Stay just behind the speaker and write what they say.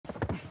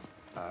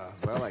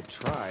Well, I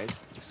tried.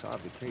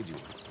 Asav decayed you.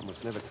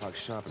 Almost never talk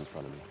shop in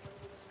front of me.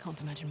 Can't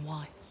imagine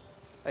why.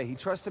 Hey, he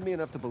trusted me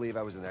enough to believe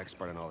I was an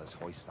expert in all this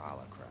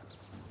Hoysala crap.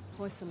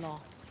 Voice the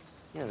law.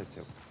 Yeah, that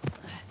too.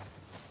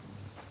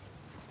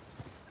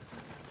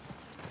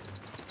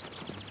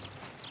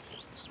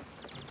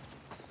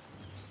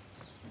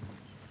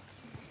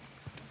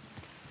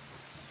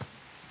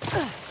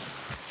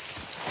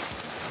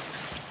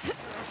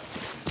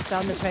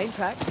 Found the train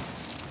tracks.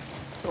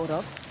 Sort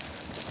of.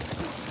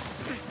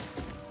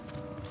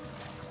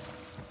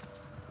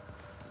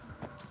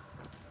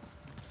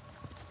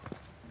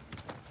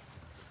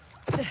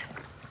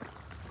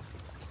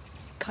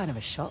 Kind of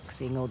a shock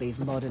seeing all these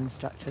modern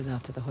structures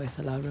after the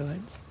Hoysala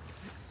ruins.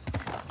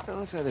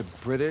 Well, it's either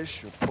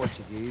British or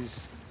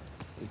Portuguese.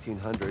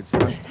 1800s,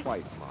 not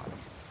quite modern.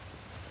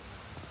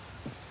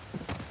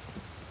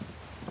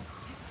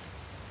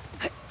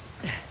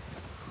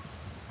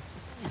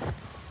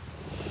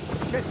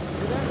 Shit,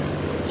 hear that?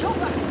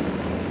 Chopper!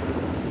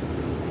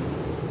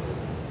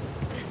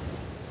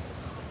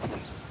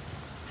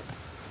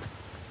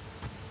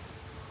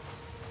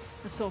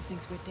 The Asav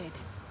thinks we're dead.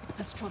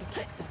 Let's try to keep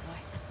that way.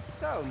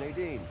 So,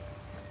 Nadine.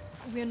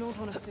 We're not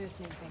on a first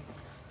name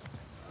basis.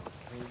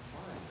 Okay,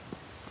 fine.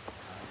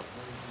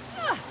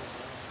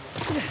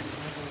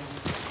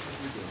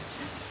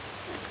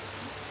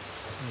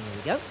 Here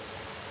we go.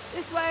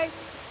 This way.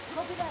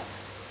 Copy that.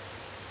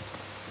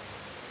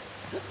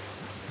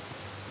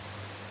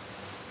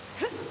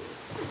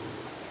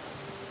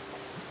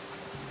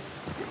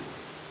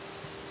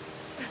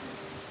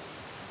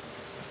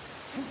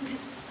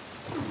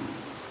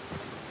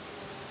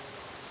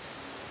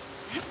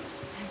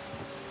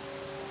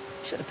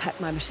 Should have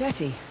packed my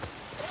machete.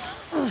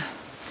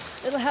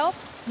 Little help?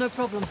 No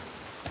problem.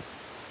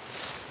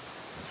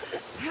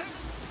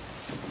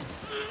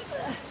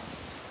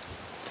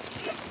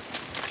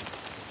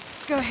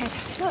 Go ahead.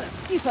 No,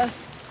 you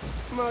first.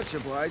 Much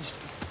obliged.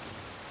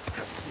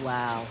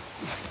 Wow.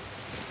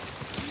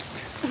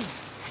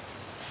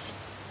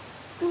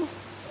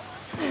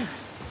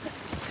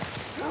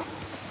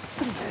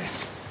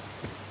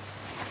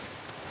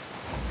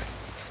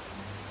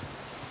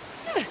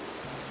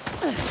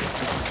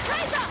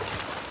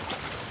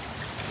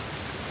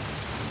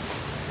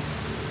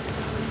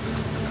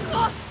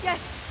 Oh, yes!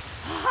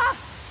 Aha!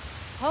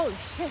 Holy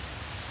shit.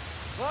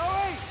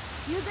 Chloe!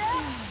 You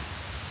there?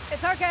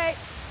 It's okay.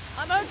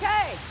 I'm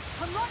okay.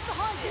 I'm right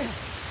behind you.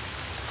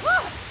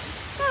 Ah,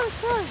 that was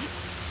fun.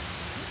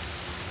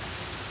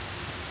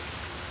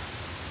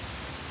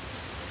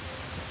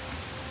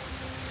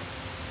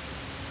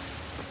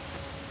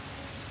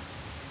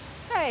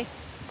 Hey,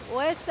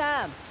 where's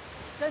Sam?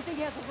 Don't think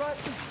he has a rope.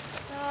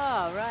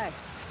 Oh, right.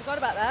 Forgot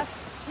about that.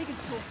 He can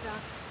sort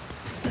that.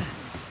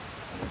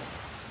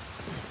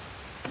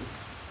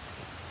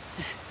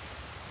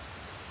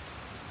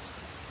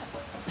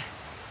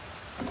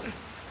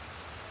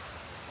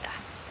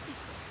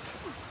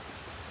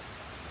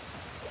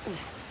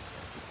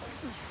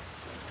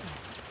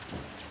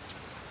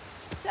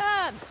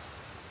 Sam!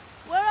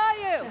 Where are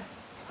you?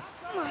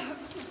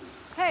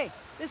 Hey,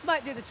 this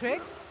might do the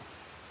trick.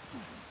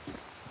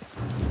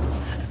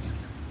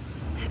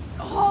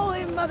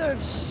 Holy mother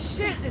of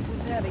shit, this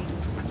is heavy.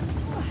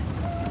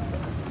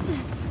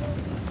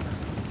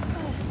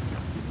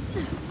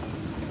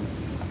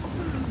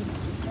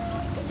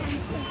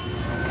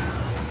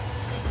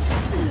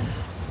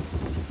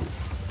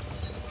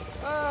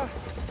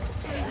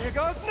 Here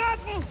goes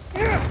nothing!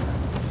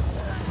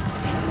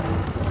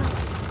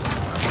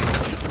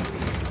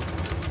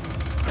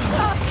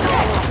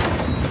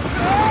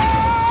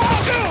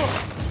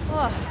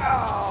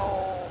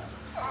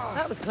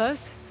 That was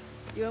close.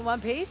 You in one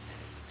piece?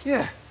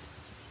 Yeah.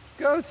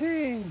 Go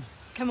team!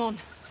 Come on.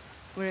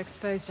 We're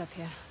exposed up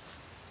here.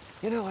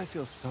 You know, I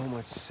feel so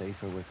much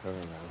safer with her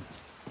around.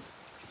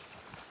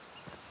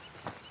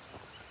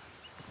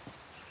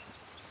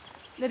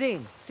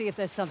 Nadine, see if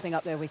there's something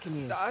up there we can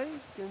use. I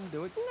can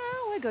do it.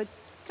 No, we're good.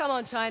 Come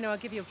on, China, I'll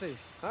give you a boost.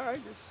 All right,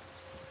 just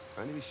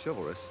trying to be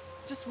chivalrous.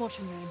 Just watch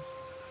and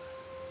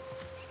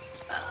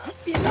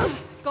aim.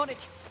 Got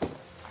it.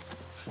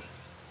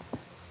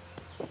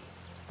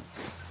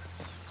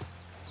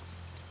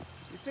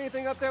 You see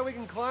anything up there we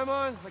can climb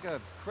on? Like a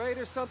crate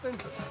or something?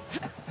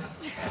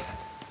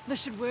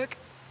 This should work.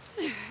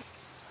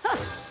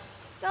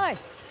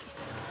 Nice.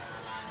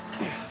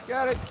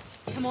 Got it.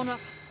 Come on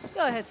up.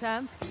 Go ahead,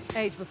 Sam.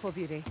 Age before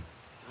beauty.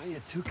 Oh, you're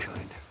too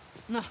kind.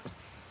 No,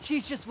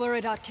 she's just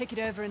worried I'd kick it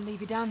over and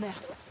leave you down there.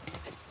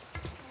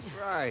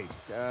 Right.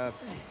 How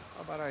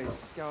about I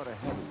scout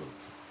ahead a little?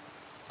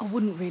 I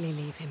wouldn't really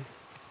leave him.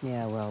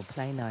 Yeah, well,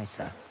 play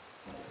nicer.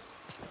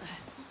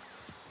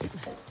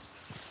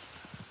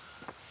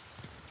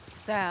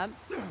 Sam,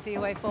 see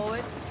your way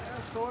forward?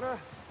 Yeah, sorta.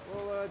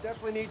 We'll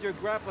definitely need your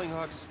grappling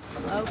hooks.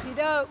 Okie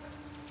doke.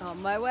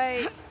 On my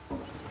way.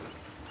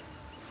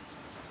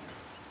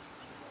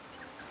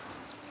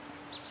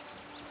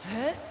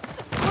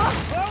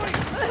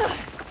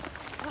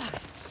 Oh,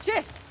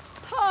 shit!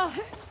 Oh.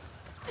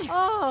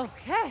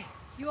 Okay.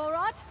 You all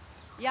right?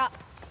 Yeah.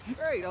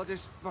 Great, I'll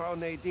just borrow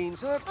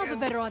Nadine's hook. I have a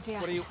better idea.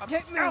 What are you up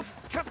Don't to? move. Ow,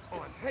 come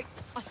on, hey.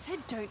 I said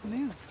don't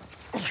move.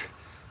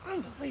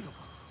 Unbelievable.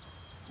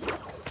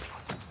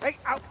 Hey,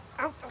 out,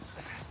 out.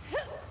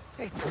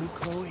 Hey, too,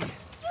 Chloe.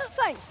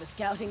 Thanks for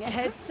scouting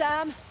ahead,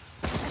 Sam.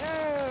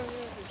 Yeah,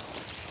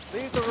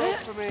 leave the rope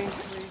for me,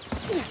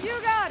 please.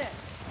 You got it.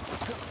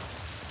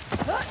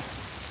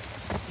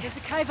 There's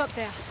a cave up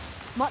there.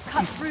 Might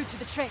cut through to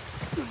the tracks.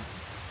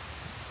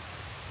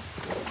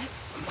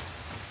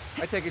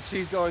 I take it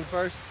she's going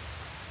first?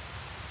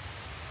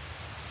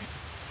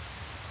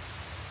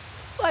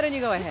 Why don't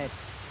you go ahead?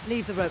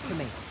 Leave the rope for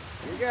me.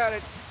 You got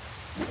it.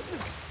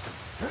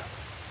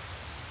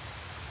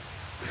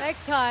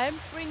 Next time,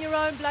 bring your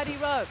own bloody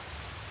rope.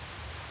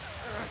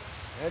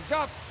 Heads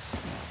up.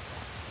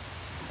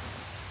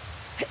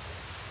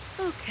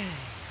 Okay.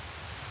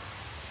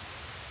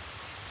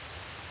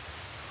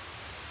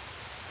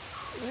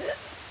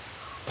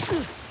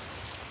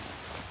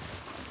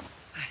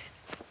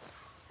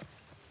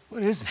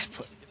 What is this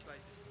place?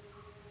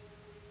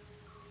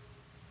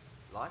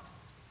 Light?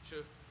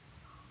 Sure.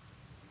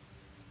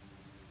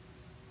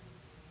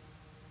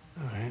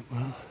 All right,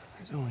 well,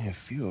 there's only a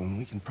few of them.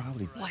 We can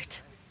probably...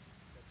 What?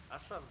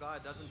 Asav guy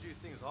doesn't do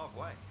things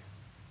halfway.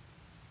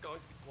 It's going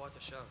to be quite a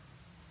show.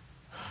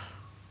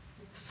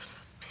 Son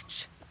of a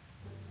bitch.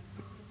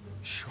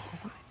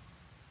 Shoreline? What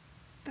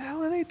the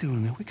hell are they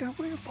doing there? We got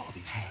rid of all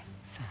these... Hey,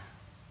 Sam.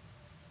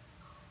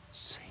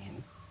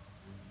 Saying...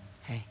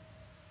 Hey.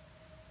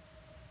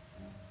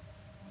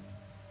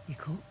 You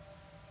cool?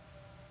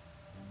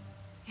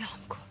 Yeah,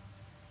 I'm cool.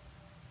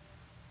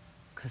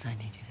 Because I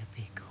need you to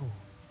be cool.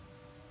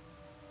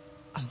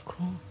 I'm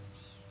cool.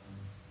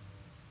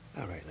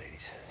 All right,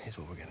 ladies, here's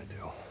what we're gonna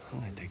do. I'm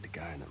gonna take the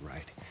guy on the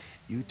right.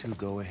 You two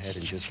go ahead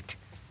and just...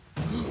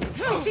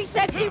 She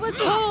said she was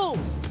cool!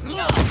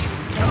 No!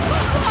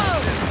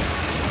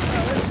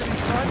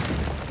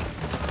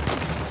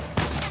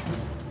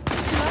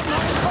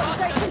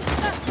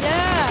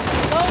 Yeah,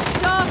 don't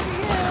stop for you!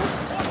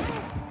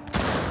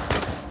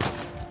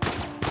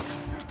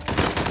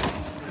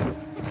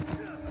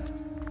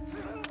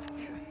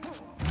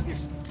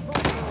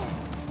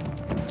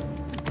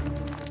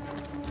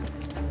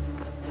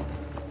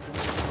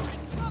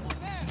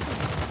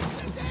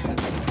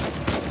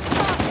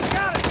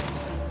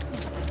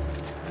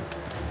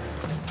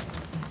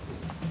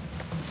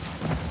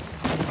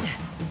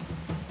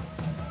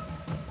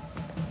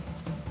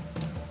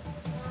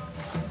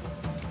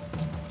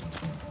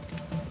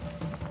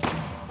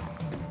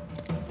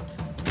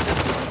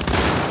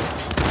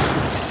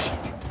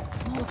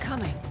 More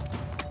coming.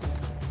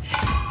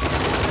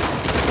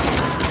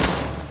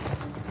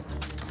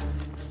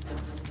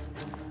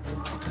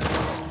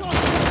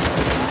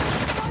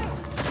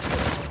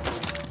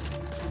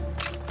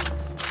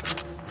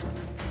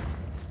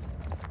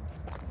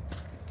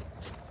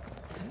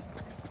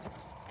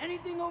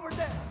 Anything over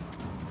there?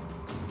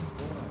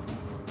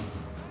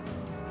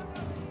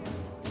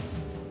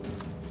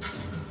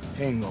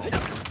 Hang on.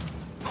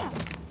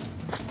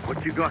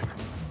 What you got?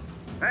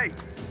 Hey,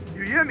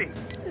 you hear me?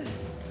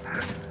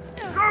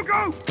 Go,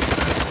 go!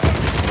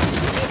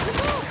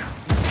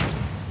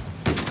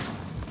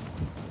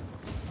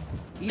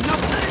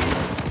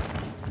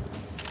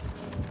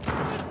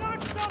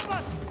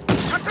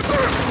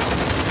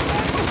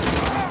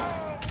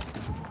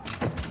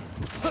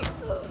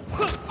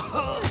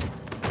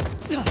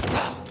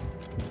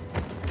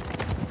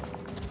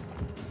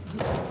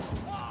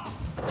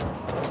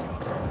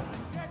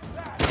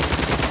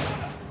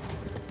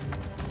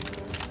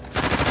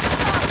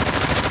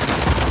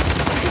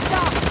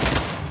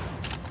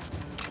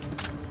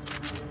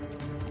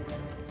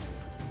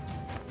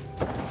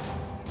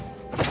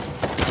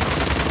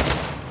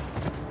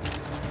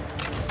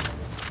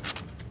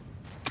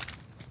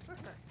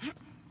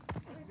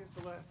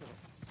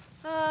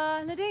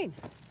 Nadine,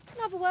 can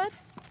I have a word?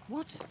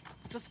 What?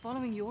 Just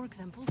following your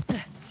example?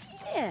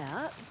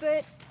 Yeah,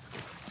 but...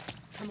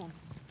 Come on.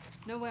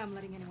 No way I'm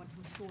letting anyone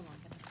from Shoreline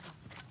get the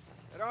Tusk.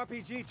 That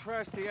RPG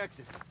trashed the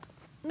exit.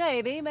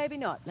 Maybe, maybe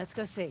not. Let's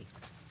go see.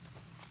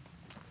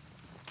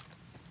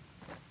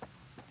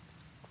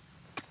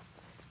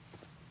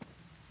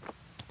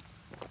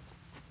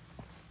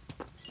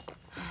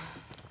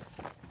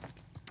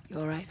 You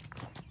all right?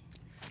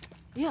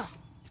 Yeah.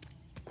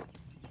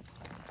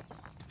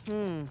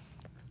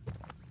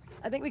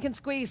 I think we can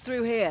squeeze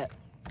through here.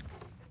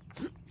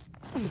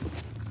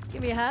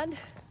 Give me a hand.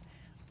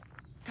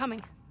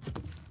 Coming.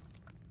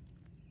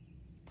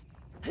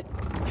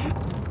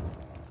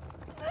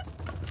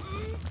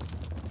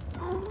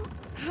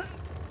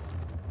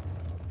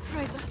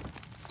 Fraser,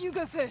 you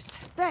go first.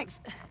 Thanks.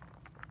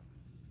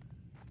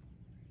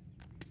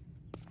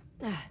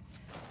 How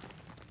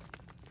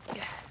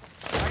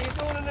you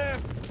doing in there?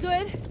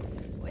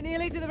 Good. We're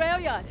nearly to the rail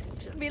yard.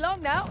 Shouldn't be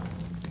long now.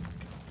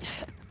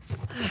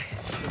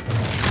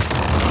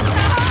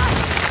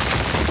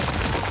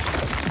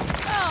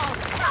 Oh,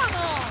 come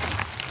on!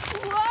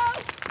 Whoa!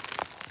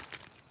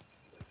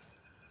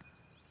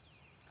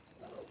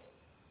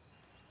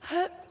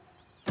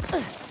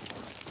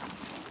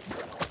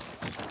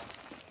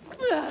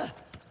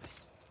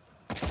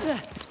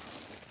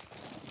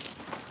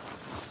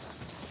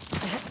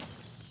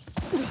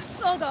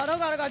 Oh god, oh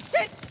god, oh god,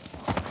 shit!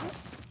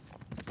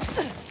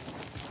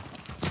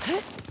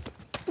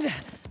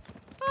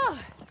 Oh,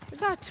 is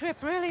that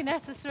trip really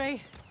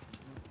necessary?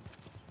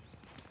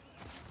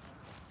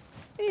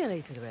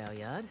 Nearly to the rail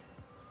yard.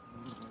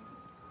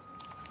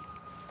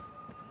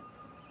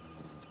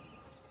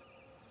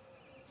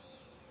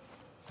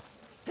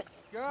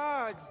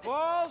 God's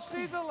balls,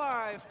 she's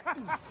alive!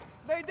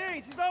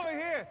 Nadine, she's over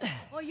here!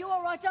 Are you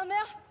all right down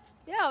there?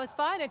 Yeah, I was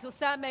fine until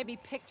Sam made me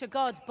picture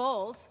God's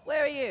balls.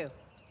 Where are you?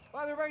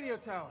 By the radio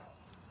tower.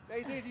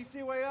 Nadine, do you see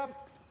a way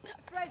up?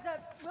 Fraser,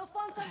 we'll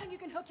find something you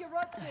can hook your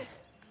ropes with.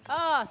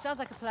 Ah, sounds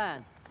like a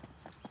plan.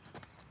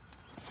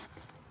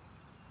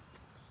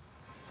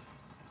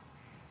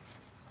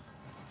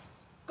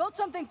 Got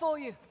something for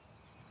you.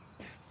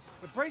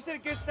 But brace it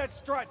against that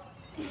strut.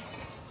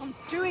 I'm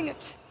doing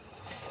it.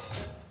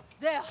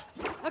 There.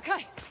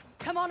 Okay.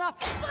 Come on up.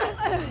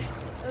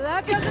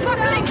 That doesn't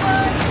buckling.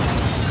 sound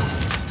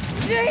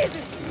good.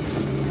 Jesus!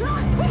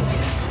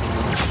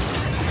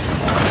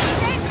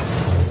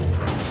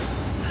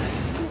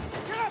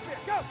 Get up here!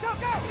 Go, go,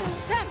 go!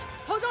 Sam,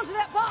 hold on to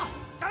that bar.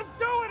 I'm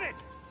doing it!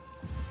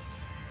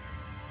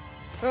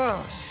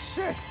 Oh,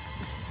 shit.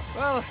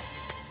 Well,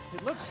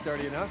 it looks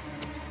sturdy enough.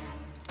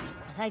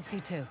 Thanks, you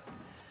two.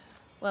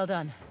 Well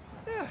done.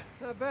 Yeah,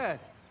 not bad.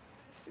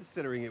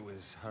 Considering it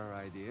was her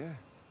idea.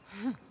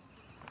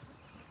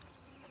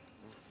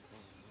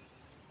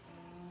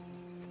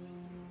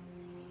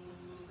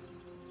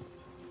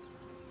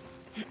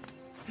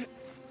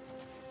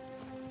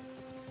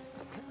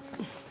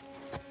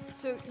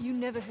 So, you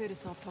never heard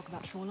Asav talk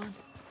about Shoreline?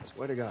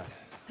 Swear to God,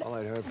 all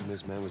I'd heard from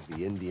this man was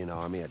the Indian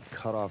army had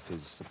cut off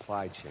his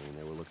supply chain.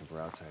 They were looking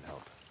for outside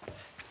help.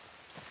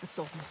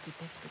 Asav must be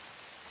desperate.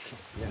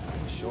 Yeah,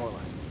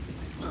 Shoreline.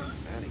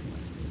 Manic.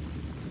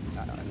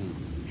 I mean...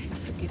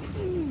 Forget it.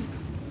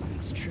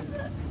 It's true.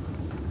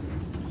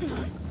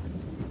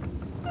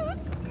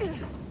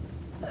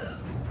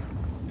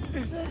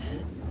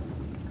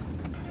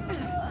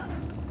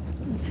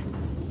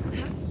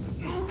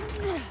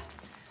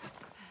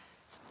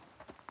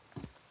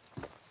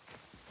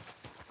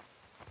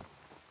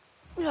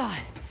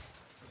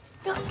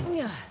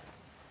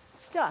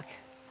 Stuck.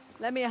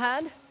 Lend me a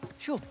hand?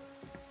 Sure.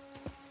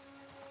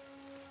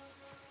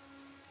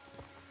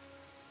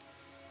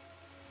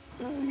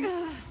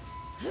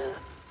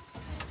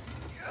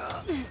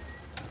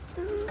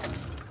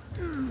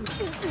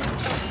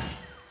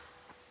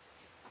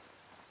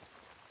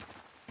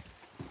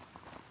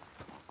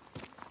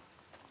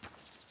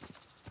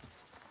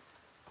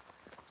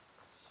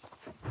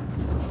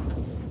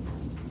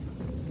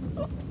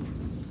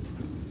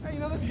 Hey, you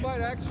know, this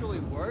might actually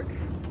work.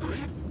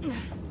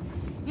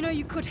 You know,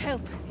 you could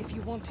help if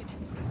you wanted.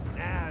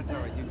 Nah, it's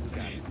all right. You two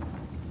got it.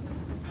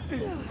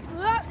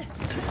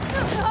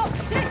 Oh,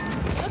 shit!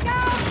 Look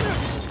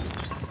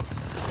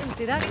out! Didn't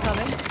see that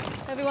coming.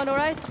 Everyone all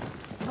right?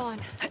 Fine.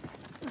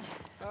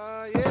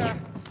 Yeah.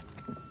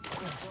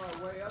 That's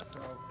our way up,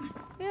 though.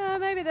 Yeah,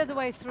 maybe there's a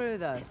way through,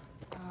 though.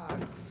 Ah,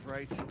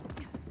 right.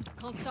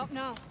 Can't stop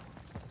now.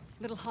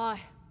 Little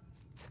high.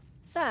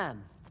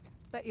 Sam,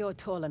 bet you're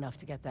tall enough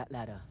to get that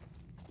ladder.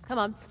 Come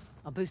on,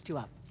 I'll boost you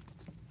up.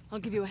 I'll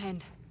give you a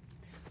hand.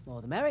 More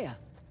the merrier.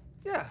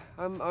 Yeah,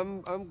 I'm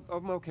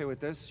okay with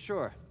this,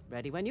 sure.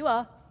 Ready when you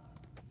are.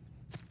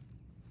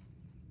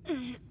 Have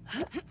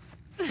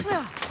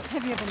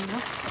you ever any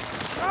knocks?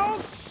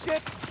 Oh,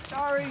 shit!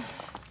 Sorry.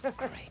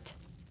 Great.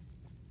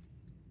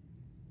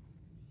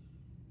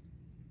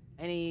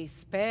 Any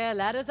spare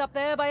ladders up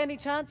there by any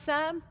chance,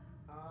 Sam?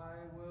 I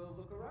will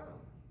look around.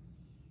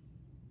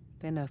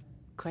 Been a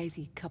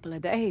crazy couple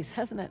of days,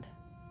 hasn't it?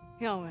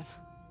 Yeah, well,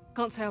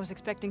 can't say I was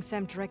expecting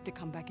Sam Direct to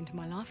come back into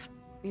my life.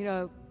 You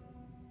know,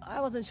 I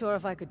wasn't sure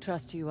if I could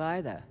trust you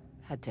either.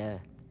 Had to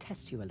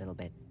test you a little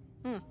bit.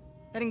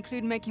 That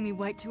include making me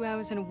wait 2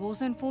 hours in a war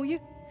zone for you?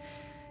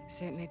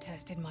 Certainly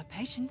tested my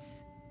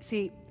patience.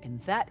 See, in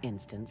that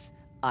instance,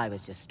 I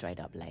was just straight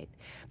up late.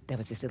 There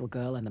was this little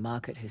girl in the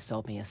market who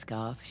sold me a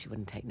scarf. She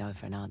wouldn't take no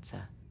for an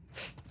answer.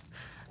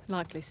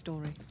 Likely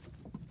story.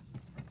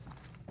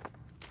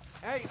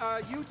 Hey,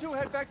 you two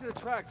head back to the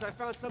tracks. I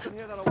found something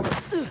here that'll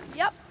work.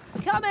 Yep,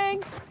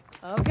 coming!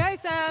 Okay,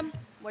 Sam,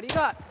 what do you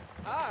got?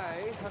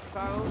 I have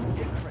found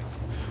a crate.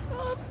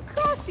 Well, of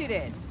course you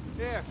did.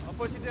 Here, I'll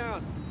push it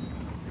down.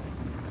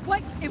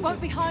 Wait, it won't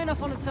be high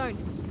enough on its own.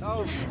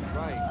 Oh,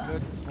 right.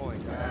 Good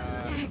point.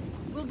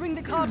 We'll bring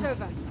the cart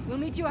over. We'll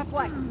meet you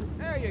halfway.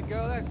 There you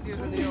go. That's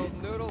using the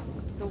old noodle.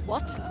 The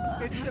what?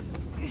 It's the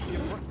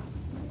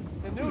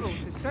noodle,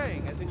 it's a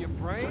saying, as in your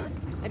brain.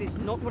 That is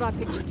not what I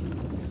pictured.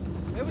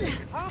 It was a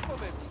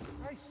compliment.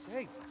 For Christ's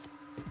sakes.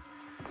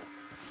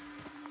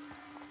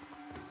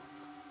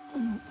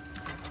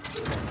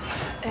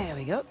 There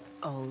we go.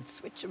 Old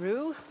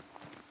switcheroo.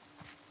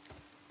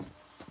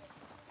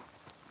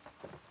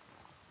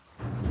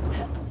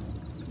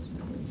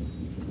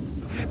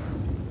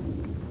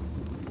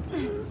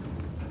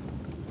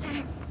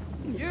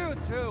 You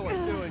two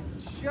are doing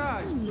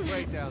Just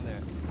right down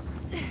there.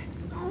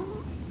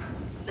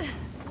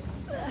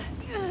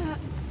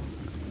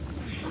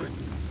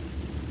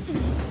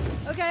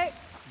 Okay,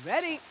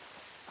 ready.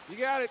 You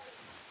got it.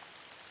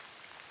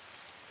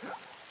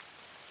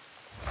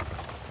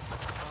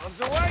 Arms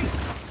away.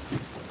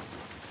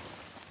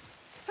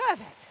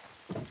 Perfect.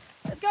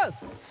 Let's go.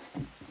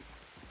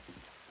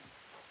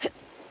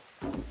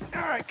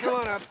 All right, come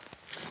on up.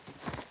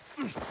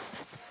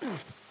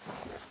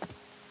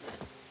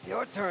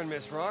 Your turn,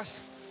 Miss Ross.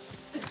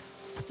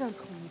 Don't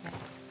call me that.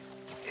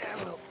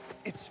 Yeah, well,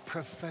 it's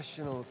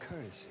professional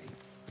courtesy.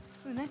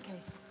 In that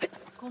case,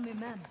 call me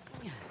ma'am.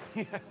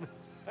 Yeah,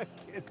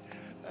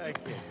 I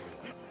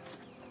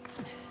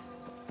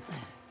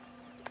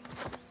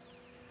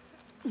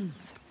can't.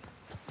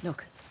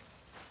 Look,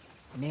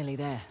 nearly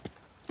there.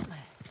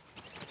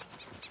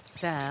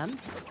 Sam,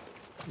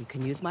 you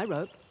can use my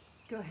rope.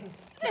 Go ahead.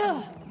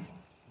 I'm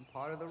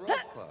part of the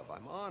rope club.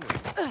 I'm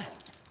honored.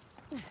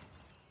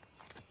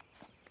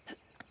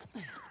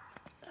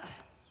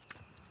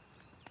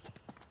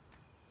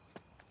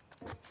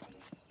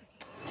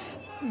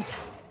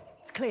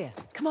 It's clear.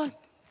 Come on.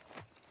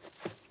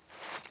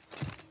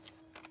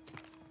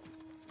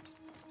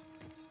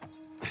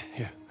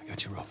 Here, I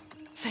got your rope.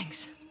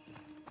 Thanks.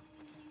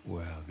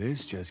 Well,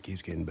 this just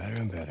keeps getting better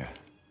and better.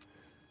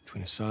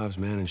 Between Asav's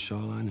man and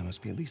Shoreline, there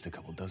must be at least a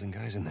couple dozen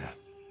guys in there.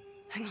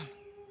 Hang on.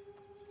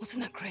 What's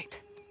in that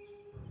crate?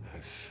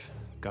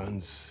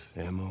 Guns,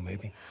 ammo,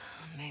 maybe?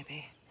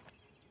 Maybe.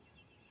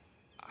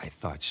 I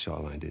thought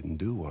Shoreline didn't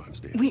do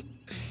arms deals.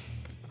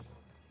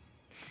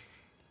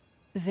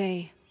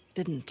 They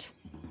didn't.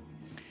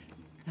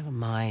 Never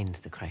mind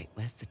the crate.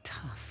 Where's the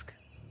tusk?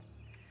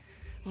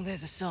 Well,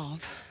 there's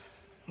Asav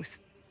with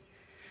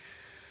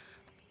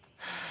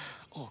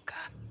Orca.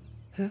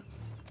 Who?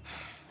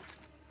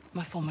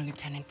 My former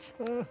lieutenant.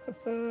 I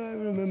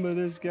remember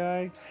this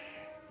guy.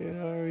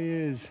 Here he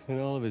is, in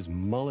all of his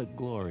mullet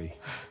glory.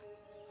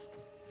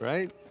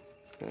 Right?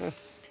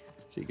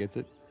 She gets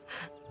it.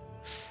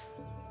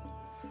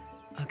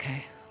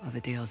 Okay, well, the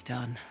deal's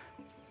done.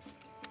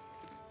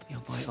 Your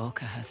boy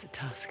Orca has the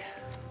tusk.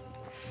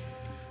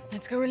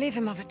 Let's go relieve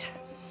him of it.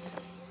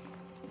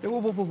 Hey, whoa,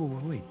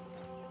 wait.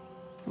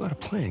 What about a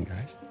plan,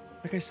 guys?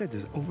 Like I said,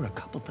 there's over a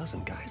couple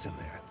dozen guys in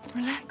there.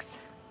 Relax.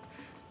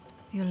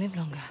 You'll live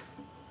longer.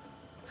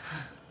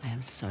 I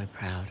am so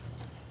proud.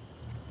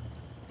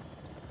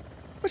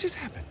 What just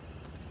happened?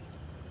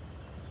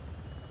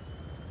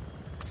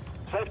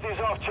 Safety's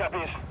off,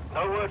 chappies.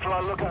 No word from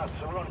our lookout,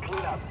 so we're on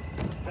cleanup.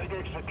 Take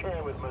extra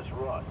care with Miss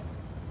Ross.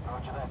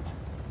 Roger that.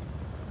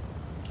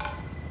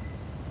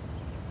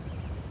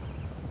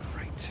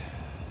 Great.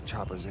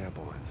 Chopper's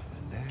airborne.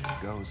 And there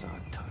goes our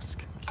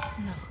Tusk.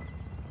 No.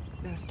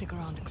 They'll stick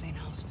around to clean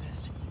house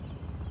first.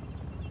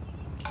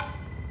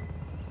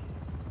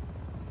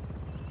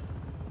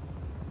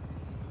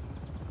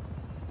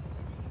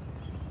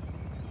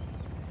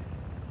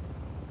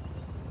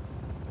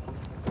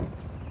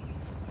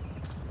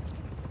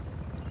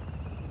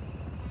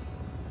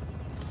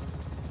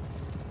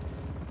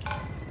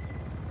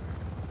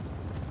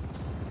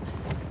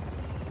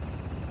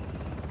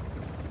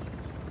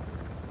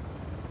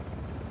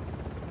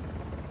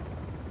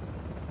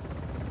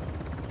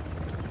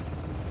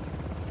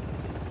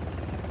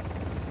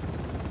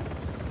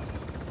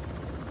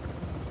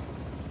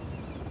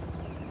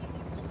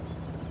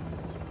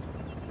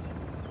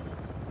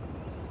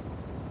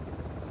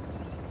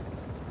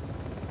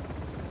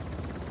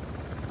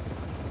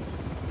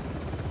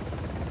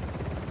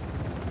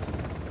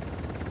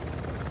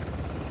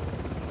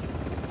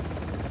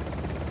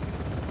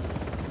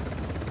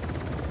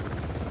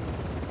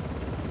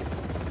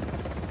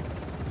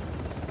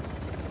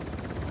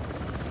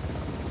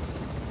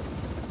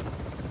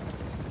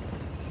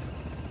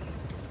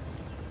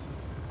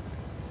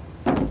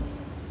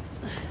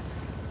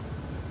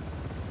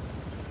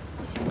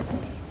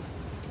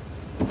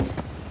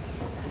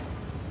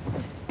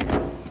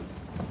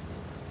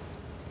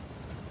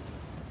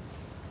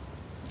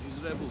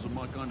 Rebels are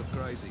my kind of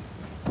crazy.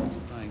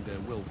 Saying they're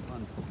well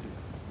funded too.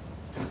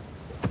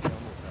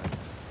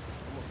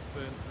 Almost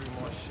burned through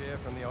my share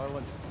from the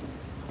island.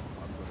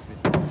 I've got a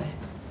bit.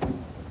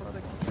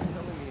 Brother keeps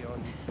telling me on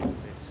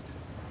best.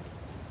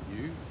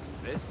 You?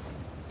 Best?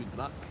 Good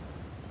luck.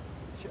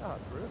 Shut up,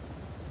 bro.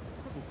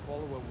 Couldn't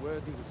follow a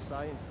word he was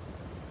saying.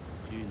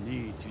 You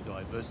need to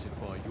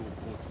diversify your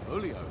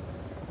portfolio.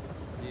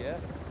 Yeah,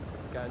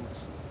 guns,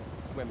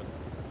 women.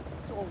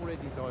 It's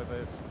already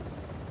diverse.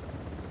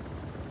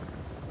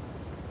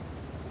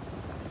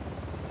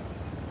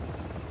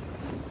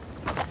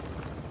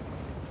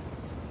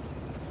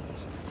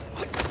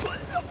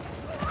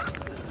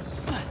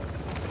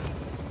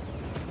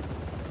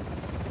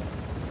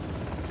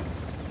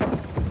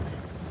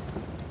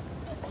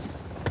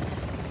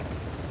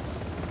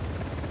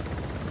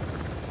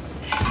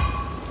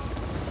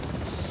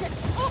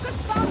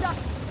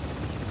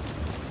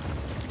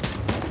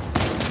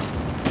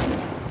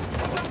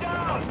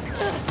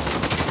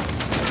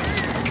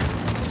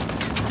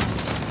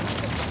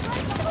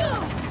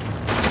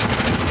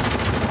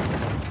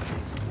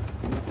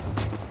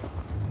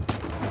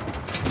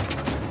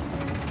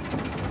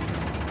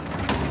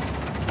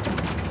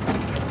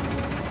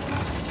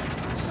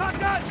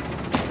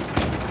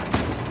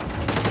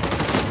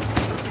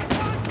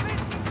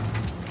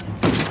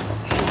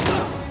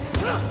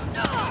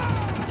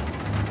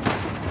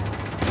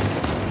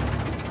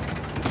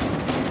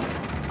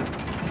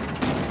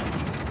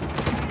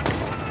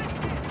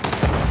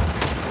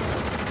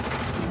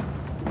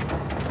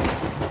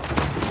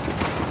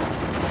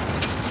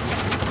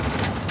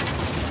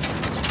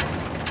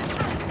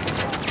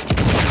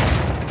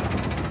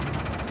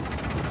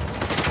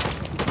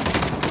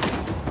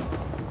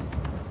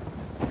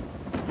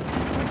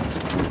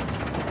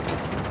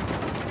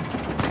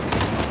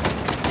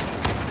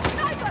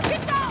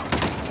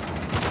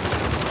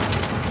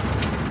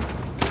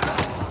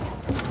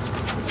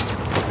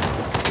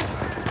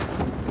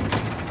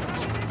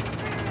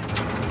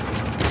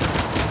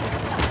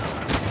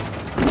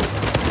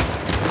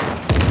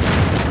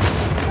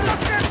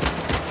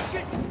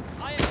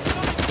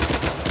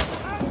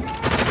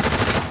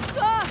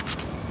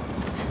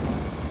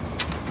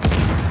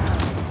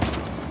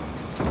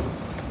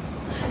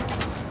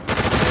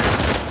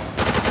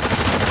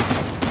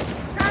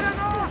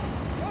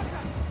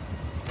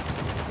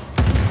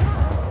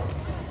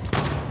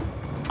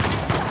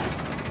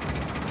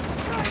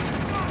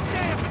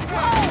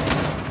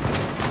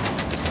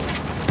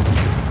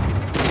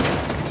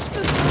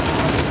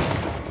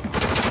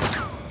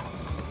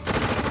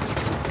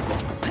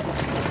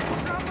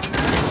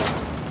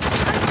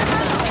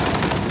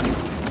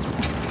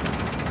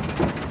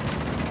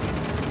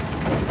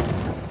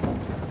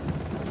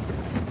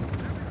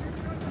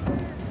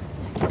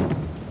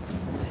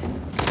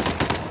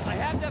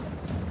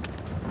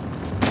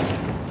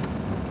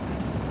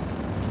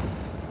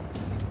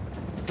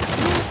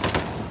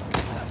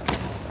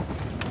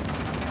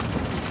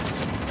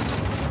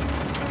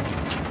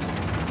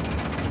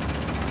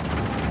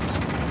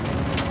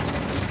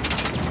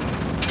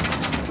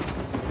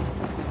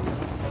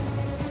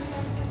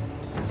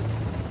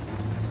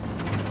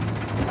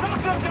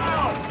 them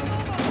down!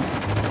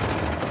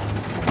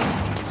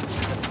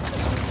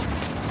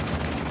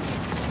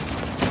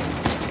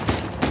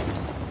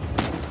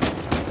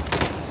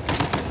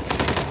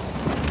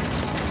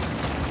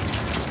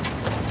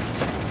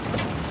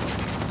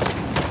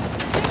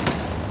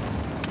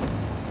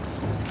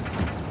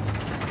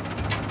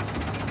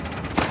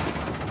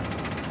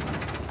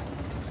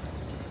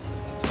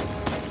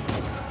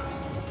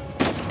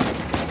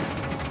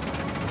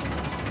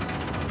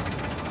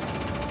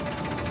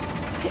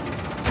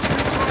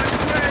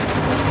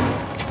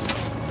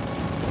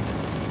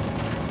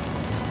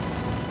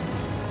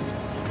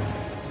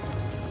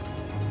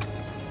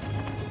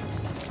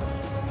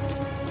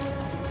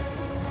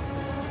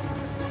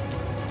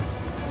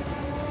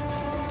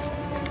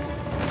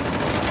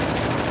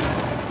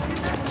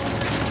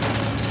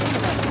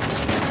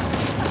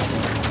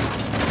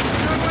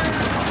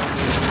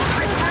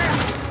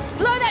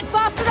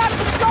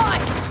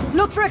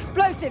 Look for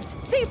explosives!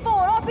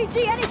 C4,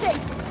 RPG, anything!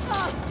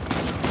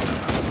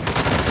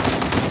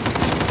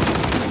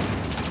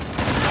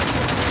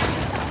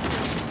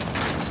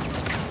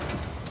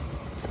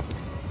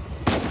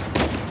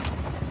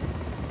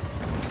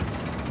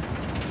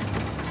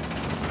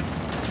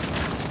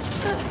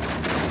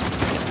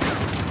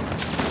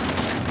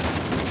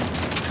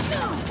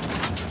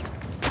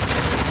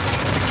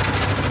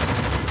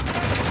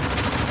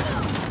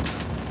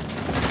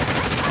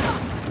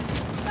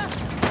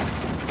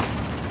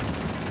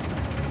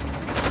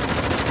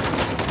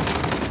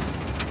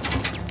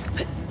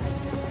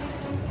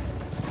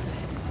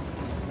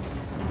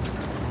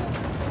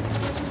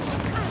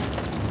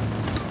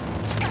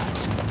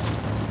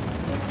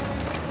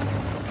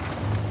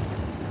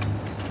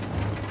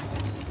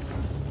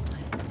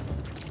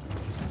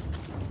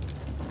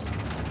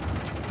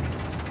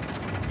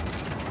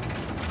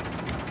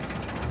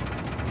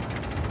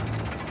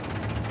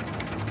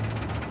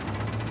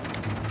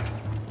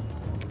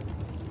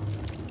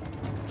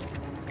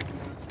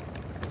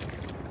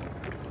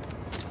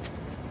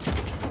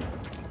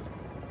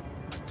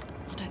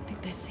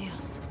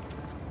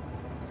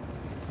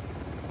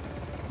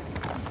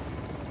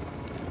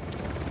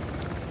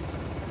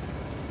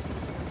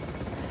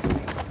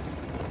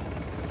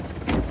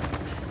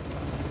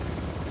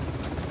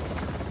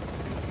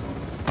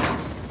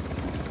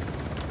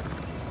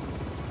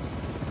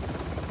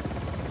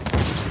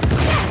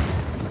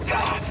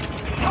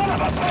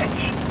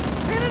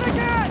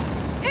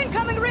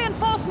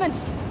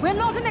 We're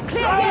not in the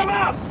clear yet!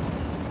 Up!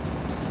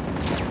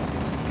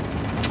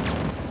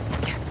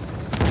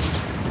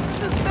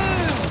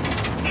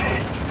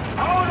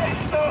 How are they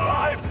still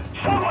alive?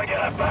 Someone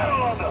get a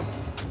battle on them!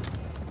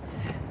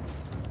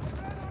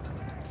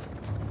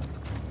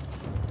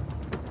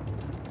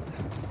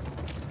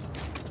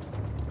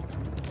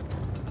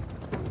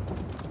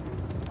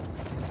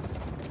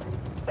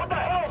 What the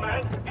hell,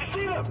 man? You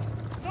see them?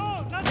 No,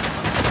 nothing!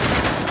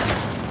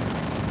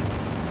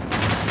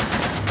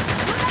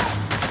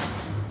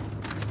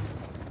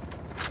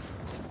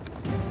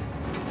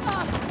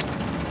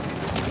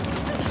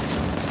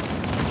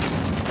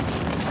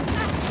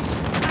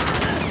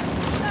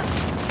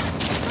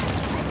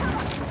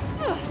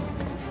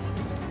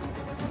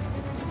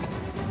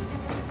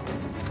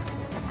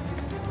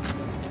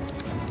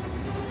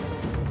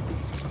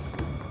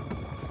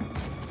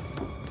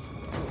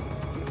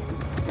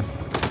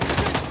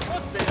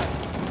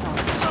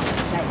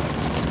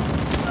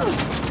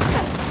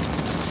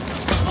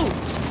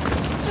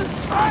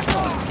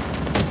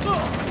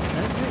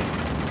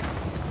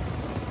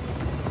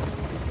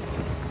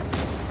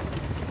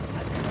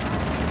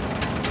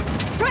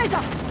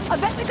 I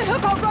bet we could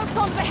hook our ropes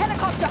onto the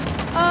helicopter!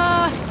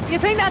 You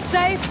think that's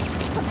safe?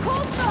 Of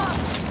course not!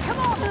 Come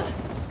on!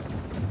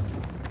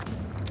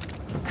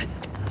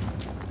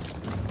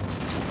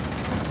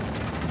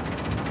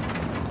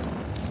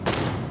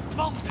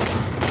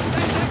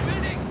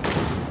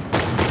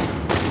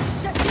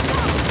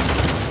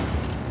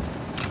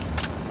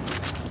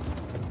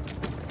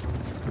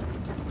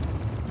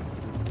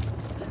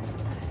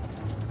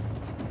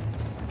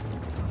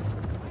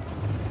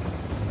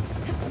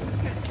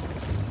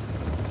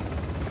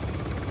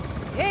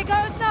 Here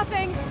goes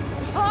nothing!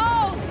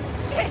 Oh,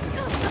 shit!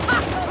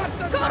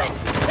 Got it!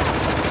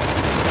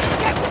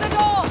 Get to the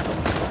door!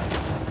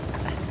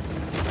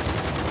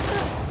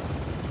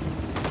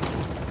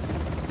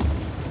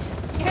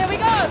 Here we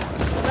go!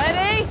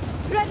 Ready?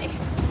 Ready!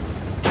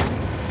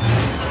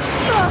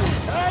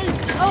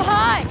 Oh,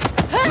 hi!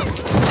 Hey!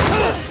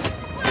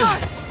 Come on!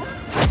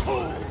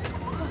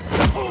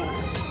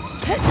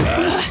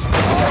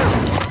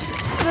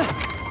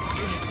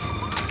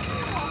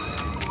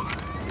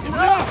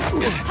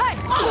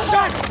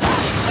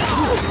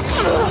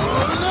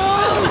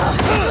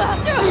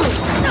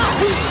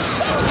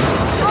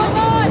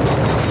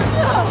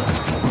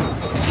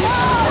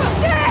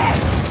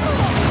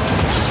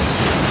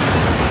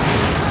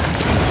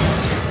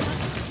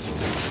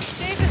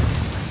 Jesus!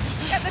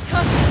 Get the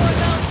tusk before it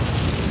melts!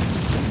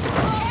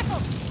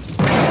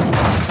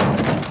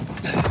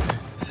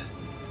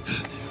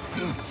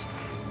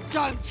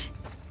 Don't!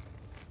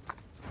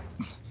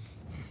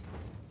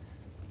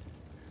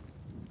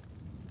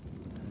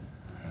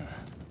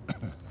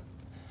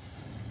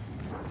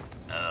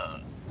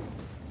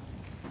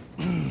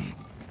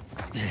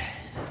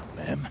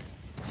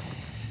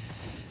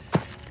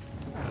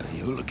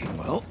 You're looking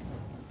well.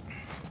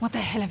 What the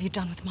hell have you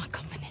done with my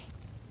company?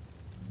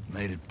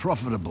 Made it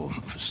profitable,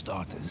 for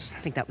starters. I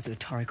think that was a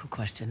rhetorical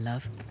question,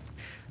 love.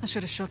 I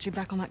should have shot you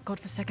back on that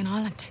godforsaken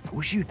island. I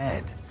wish you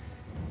had.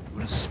 It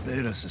would have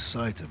spared us the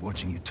sight of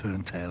watching you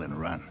turn tail and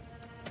run.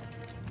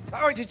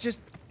 All right,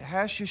 just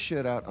hash your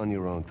shit out on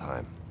your own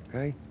time,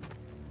 okay?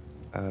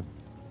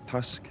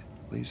 Tusk,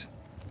 please.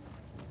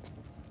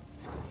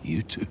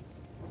 You two.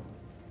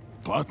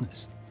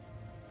 Partners.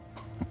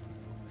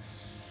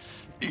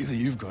 Either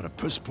you've got a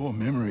piss-poor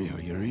memory or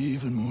you're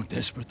even more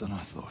desperate than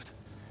I thought.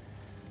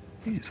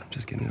 Jeez, I'm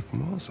just getting it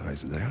from all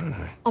sides today, aren't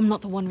I? I'm not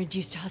the one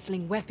reduced to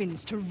hustling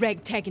weapons to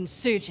ragtag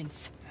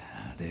insurgents.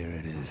 Ah, there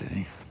it is,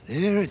 eh?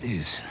 There it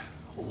is.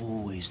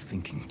 Always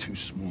thinking too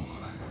small.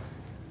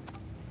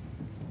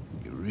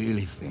 You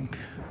really think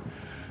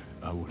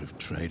I would have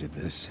traded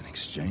this in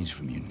exchange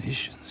for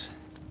munitions?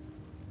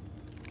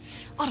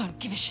 I don't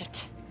give a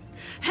shit.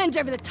 Hand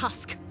over the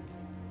tusk.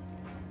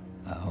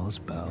 Pals,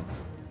 pals.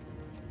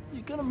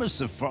 You're gonna miss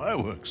the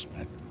fireworks,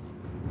 man.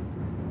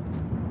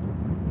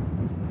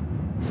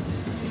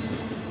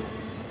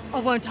 I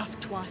won't ask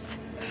twice.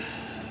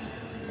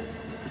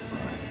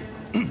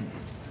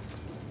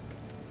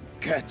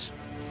 Catch.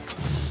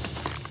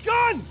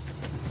 Gun!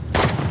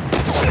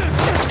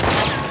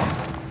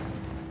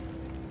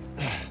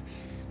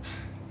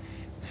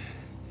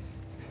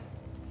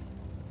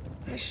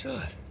 Nice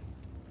shot.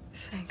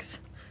 Thanks.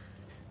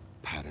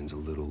 Pattern's a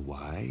little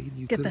wide.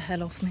 You Get could... the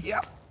hell off me. Yeah.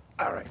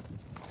 All right.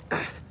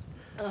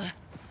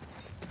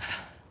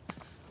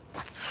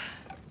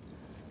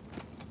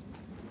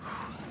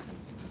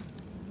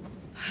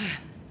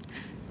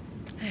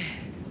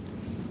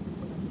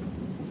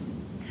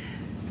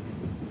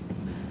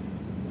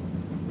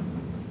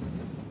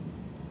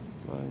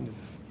 Mind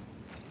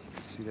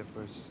if see that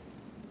first?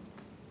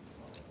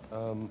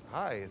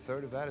 Hi. A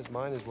third of that is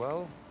mine as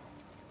well.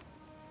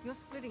 You're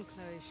splitting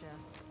closure.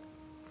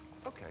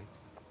 Okay.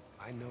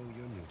 I know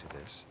you're new to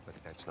this, but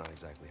that's not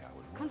exactly how it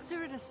works.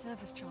 Consider it a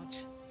service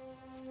charge.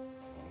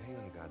 Hang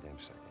on a goddamn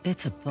second.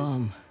 It's a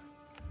bomb.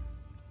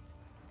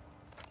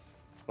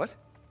 What?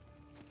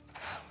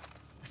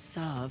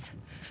 Asav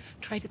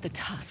traded the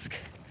Tusk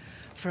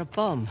for a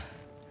bomb.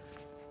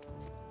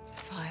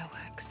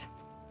 Fireworks.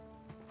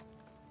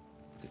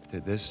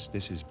 This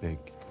is big.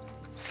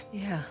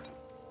 Yeah.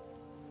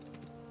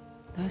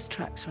 Those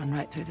tracks run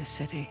right through the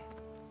city.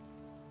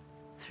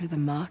 Through the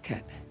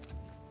market.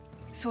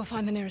 So we'll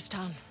find the nearest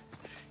town.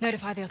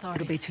 Notify the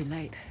authorities. It'll be too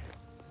late.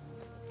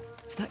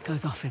 If that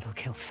goes off, it'll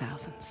kill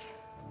thousands.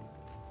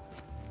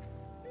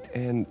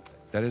 And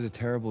that is a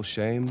terrible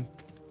shame.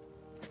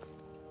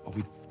 But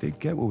we did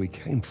get what we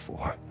came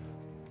for.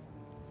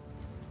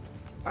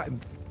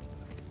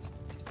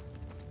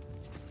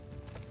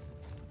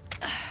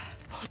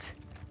 What?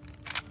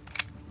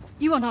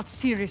 You are not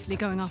seriously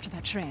going after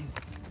that train.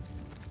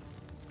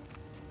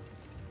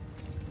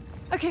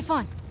 Okay,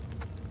 fine.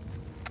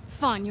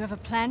 Fine, you have a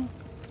plan?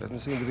 Doesn't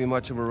seem to be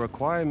much of a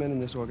requirement in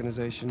this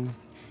organization.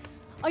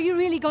 Are you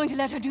really going to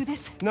let her do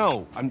this?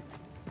 No,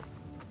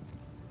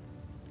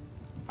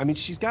 I mean,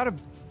 she's got a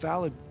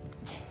valid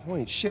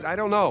point. Shit, I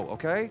don't know,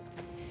 okay?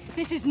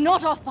 This is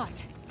not our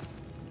fight.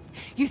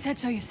 You said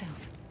so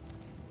yourself.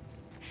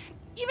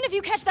 Even if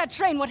you catch that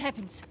train, what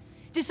happens?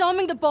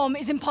 Disarming the bomb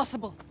is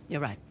impossible.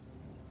 You're right.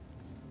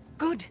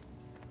 Good.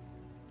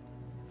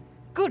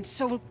 Good,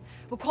 so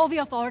we'll call the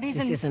authorities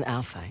and... This isn't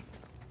our fight.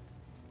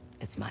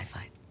 It's my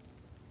fight.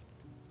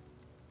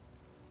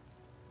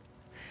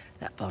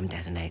 That bomb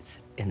detonates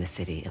in the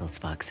city. It'll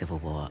spark civil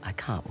war. I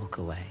can't walk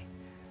away.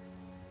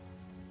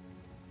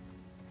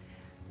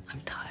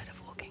 I'm tired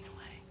of walking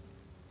away.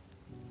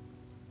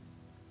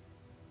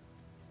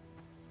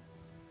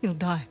 You'll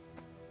die.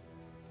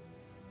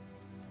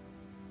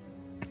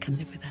 I can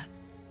live with that.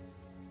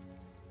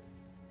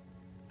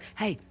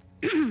 Hey.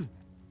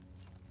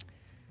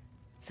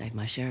 Save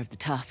my share of the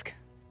Tusk,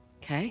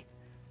 okay?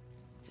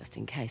 Just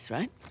in case,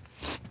 right?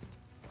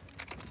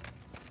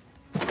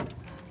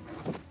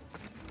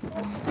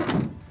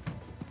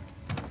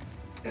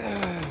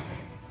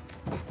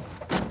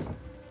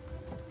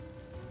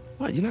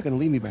 What? You're not gonna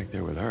leave me back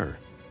there with her?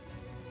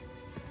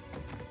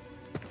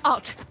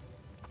 Out!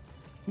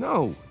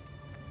 No!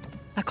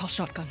 I call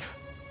shotgun.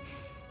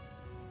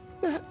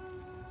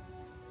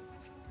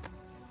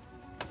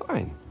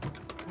 Fine.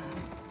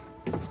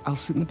 I'll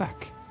sit in the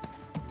back.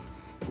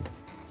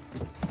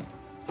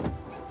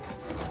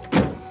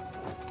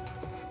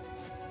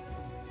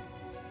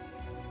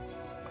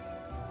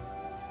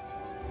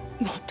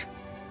 What?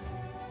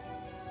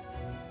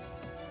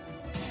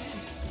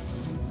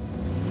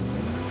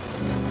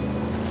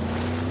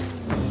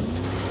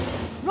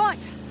 Right,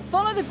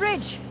 follow the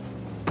bridge.